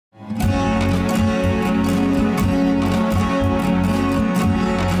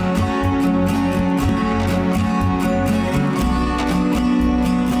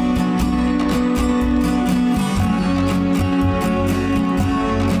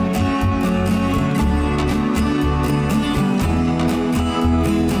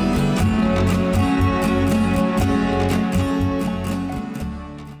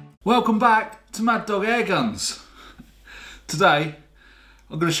Welcome back to Mad Dog Air Guns. Today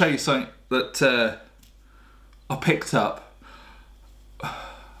I'm going to show you something that I picked up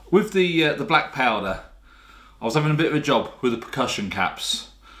with the black powder. I was having a bit of a job with the percussion caps.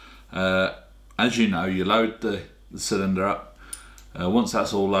 As you know, you load the cylinder up. Once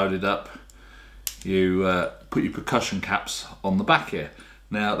that's all loaded up, you put your percussion caps on the back here.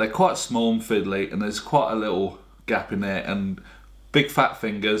 Now they're quite small and fiddly, and there's quite a little gap in there, and big fat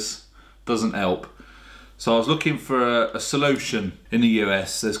fingers doesn't help. So I was looking for a solution in the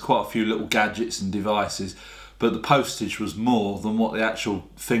US. There's quite a few little gadgets and devices, but the postage was more than what the actual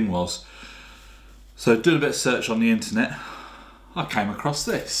thing was. So doing a bit of search on the internet, I came across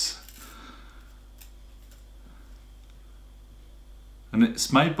this. And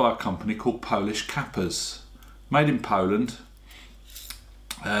it's made by a company called Polish Cappers. Made in Poland.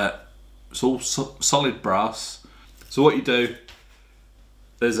 It's all solid brass. So what you do,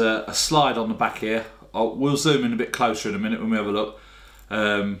 there's a slide on the back here. We'll zoom in a bit closer in a minute when we have a look.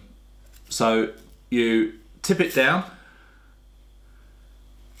 So you tip it down,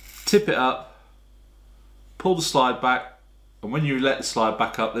 tip it up, pull the slide back, and when you let the slide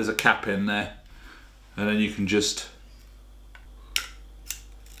back up, there's a cap in there, and then you can just,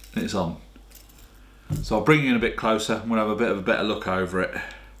 it's on. So I'll bring you in a bit closer and we'll have a bit of a better look over it.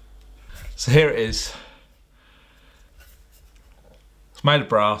 So here it is. It's made of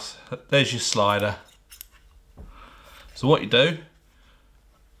brass. There's your slider. So what you do,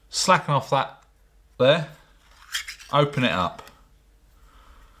 slacken off that there, open it up.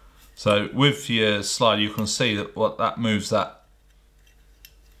 So with your slider you can see that moves that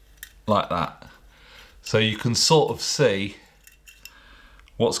like that. So you can sort of see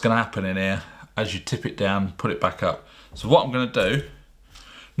what's going to happen in here as you tip it down, put it back up. So what I'm going to do,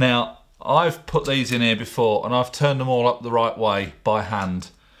 now I've put these in here before and I've turned them all up the right way by hand.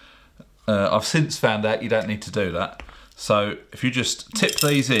 I've since found out you don't need to do that. So if you just tip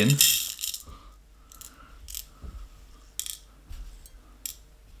these in,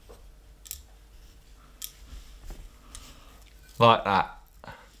 like that.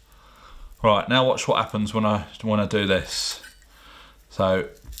 Right, now watch what happens when I do this. So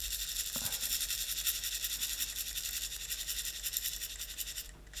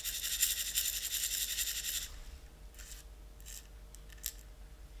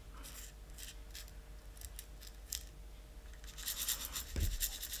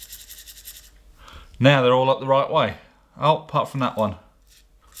now they're all up the right way. Oh, apart from that one.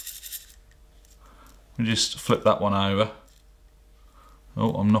 We just flip that one over.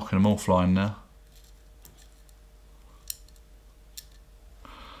 Oh, I'm knocking them all flying now.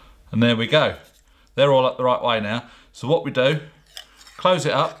 And there we go. They're all up the right way now. So what we do, close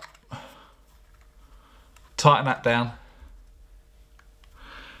it up, tighten that down.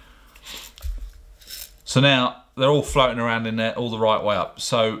 So now they're all floating around in there all the right way up.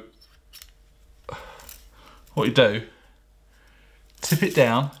 So what you do, tip it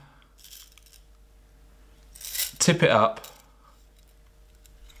down, tip it up,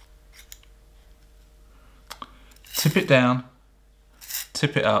 tip it down,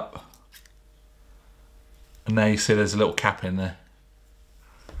 tip it up, and now you see there's a little cap in there.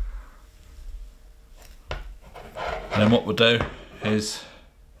 And then what we'll do is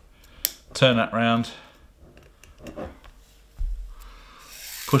turn that round,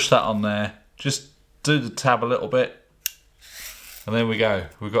 push that on there, just do the tab a little bit, and there we go.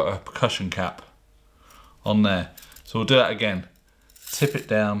 We've got a percussion cap on there. So we'll do that again. Tip it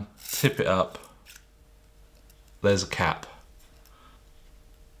down, tip it up. There's a cap.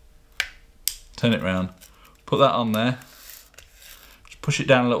 Turn it round, put that on there, just push it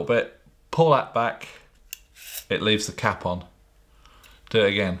down a little bit, pull that back, it leaves the cap on. Do it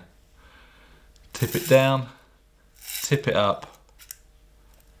again. Tip it down, tip it up,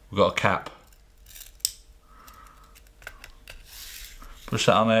 we've got a cap. Push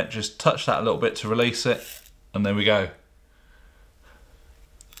that on there, just touch that a little bit to release it, and there we go.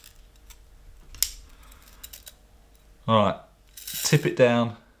 Alright, tip it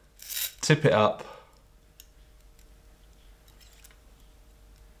down, tip it up.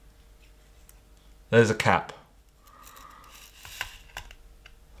 There's a cap.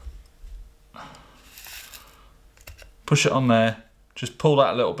 Push it on there, just pull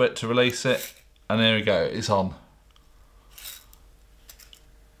that a little bit to release it, and there we go, it's on.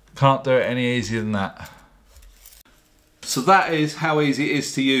 Can't do it any easier than that. So that is how easy it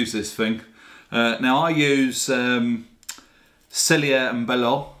is to use this thing. Now I use Cellier and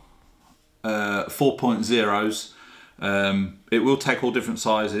Bellot 4.0s. It will take all different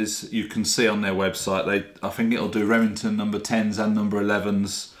sizes. You can see on their website, I think it'll do Remington number 10s and number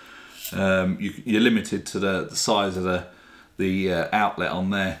 11s. You're limited to the size of the outlet on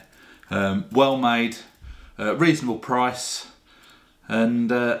there. Well made, reasonable price,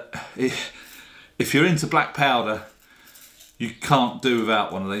 and if you're into black powder, you can't do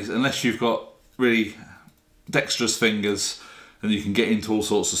without one of these unless you've got really dexterous fingers and you can get into all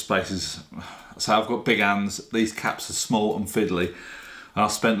sorts of spaces. So I've got big hands, these caps are small and fiddly, and I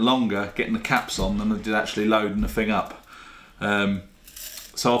spent longer getting the caps on than I did actually loading the thing up.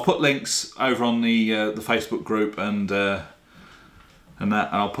 So I'll put links over on the Facebook group and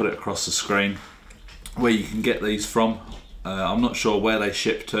I'll put it across the screen where you can get these from. I'm not sure where they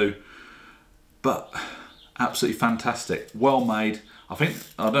ship to, but absolutely fantastic, well made. I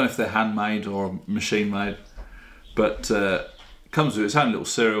don't know if they're handmade or machine made, but comes with its own little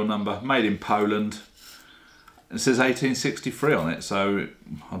serial number, made in Poland. It says 1863 on it, so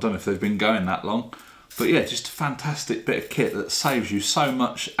I don't know if they've been going that long. But yeah, just a fantastic bit of kit that saves you so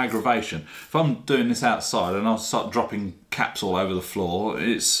much aggravation. If I'm doing this outside and I'll start dropping caps all over the floor,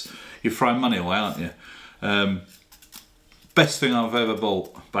 you're throwing money away, aren't you? Best thing I've ever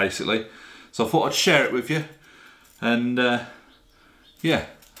bought, basically. So I thought I'd share it with you. And yeah,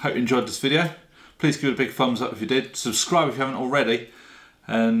 hope you enjoyed this video. Please give it a big thumbs up if you did. Subscribe if you haven't already.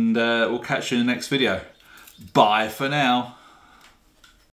 And we'll catch you in the next video. Bye for now.